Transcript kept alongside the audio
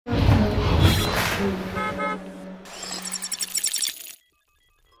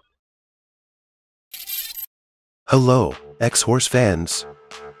Hello, Xhorse fans.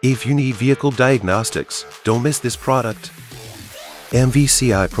 If you need vehicle diagnostics, don't miss this product.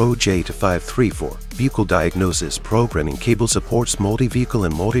 MVCI Pro J2534 Vehicle Diagnosis Programming Cable supports multi-vehicle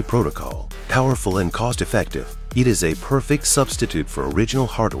and multi-protocol. Powerful and cost-effective, it is a perfect substitute for original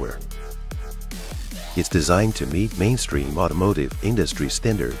hardware. It's designed to meet mainstream automotive industry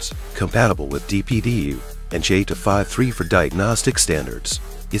standards, compatible with D-PDU and J2534 diagnostic standards.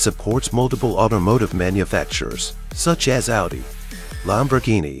 It supports multiple automotive manufacturers, such as Audi,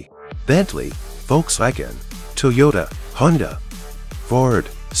 Lamborghini, Bentley, Volkswagen, Toyota, Honda, Ford,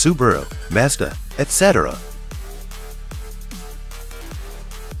 Subaru, Mazda, etc.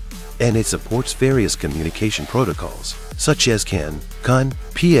 And it supports various communication protocols, such as CAN,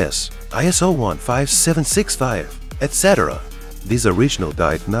 PS, ISO 15765, etc. These original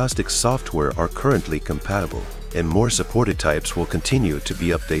diagnostic software are currently compatible, and more supported types will continue to be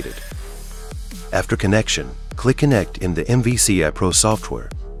updated. After connection, click Connect in the MVCI Pro software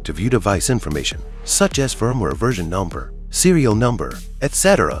to view device information, such as firmware version number, serial number,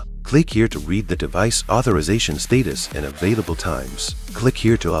 etc. Click here to read the device authorization status and available times. Click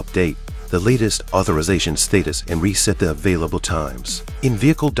here to update the latest authorization status and reset the available times. In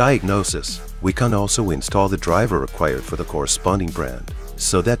vehicle diagnosis, we can also install the driver required for the corresponding brand,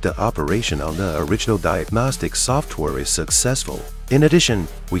 so that the operation on the original diagnostic software is successful. In addition,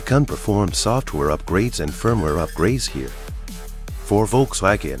 we can perform software upgrades and firmware upgrades here. For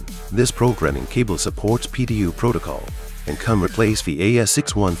Volkswagen, this programming cable supports PDU protocol and can replace the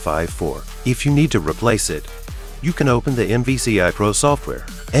AS6154. If you need to replace it, you can open the MVCI Pro software,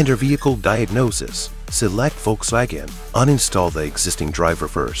 enter vehicle diagnosis, select Volkswagen, uninstall the existing driver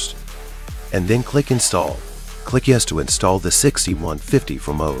first, and then click Install. Click Yes to install the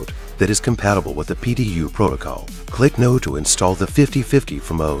 6154 mode that is compatible with the PDU protocol. Click No to install the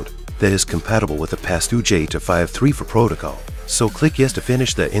 5054 mode that is compatible with the PAS2 J2534 protocol. So click Yes to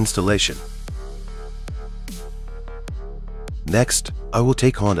finish the installation. Next, I will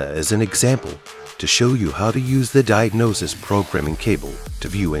take Honda as an example to show you how to use the diagnosis programming cable to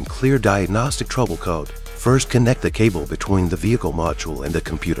view and clear diagnostic trouble code. First, connect the cable between the vehicle module and the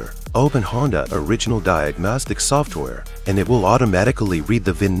computer. Open Honda original diagnostic software and it will automatically read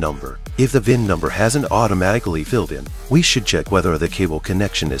the VIN number. If the VIN number hasn't automatically filled in, we should check whether the cable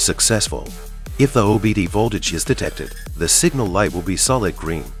connection is successful. If the OBD voltage is detected, the signal light will be solid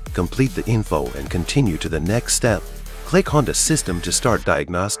green. Complete the info and continue to the next step. Click Honda System to start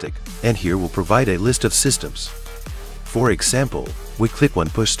diagnostic, and here will provide a list of systems. For example, we click on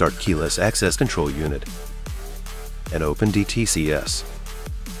Push Start Keyless Access Control Unit and open DTCS.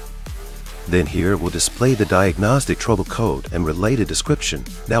 Then here will display the diagnostic trouble code and related description.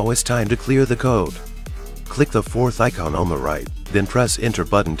 Now it's time to clear the code. Click the fourth icon on the right, then press Enter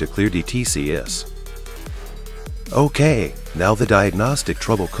button to clear DTCS. Okay, now the diagnostic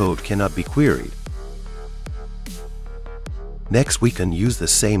trouble code cannot be queried. Next, we can use the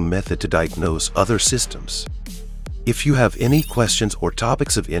same method to diagnose other systems. If you have any questions or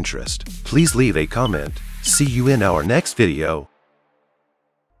topics of interest, please leave a comment. See you in our next video.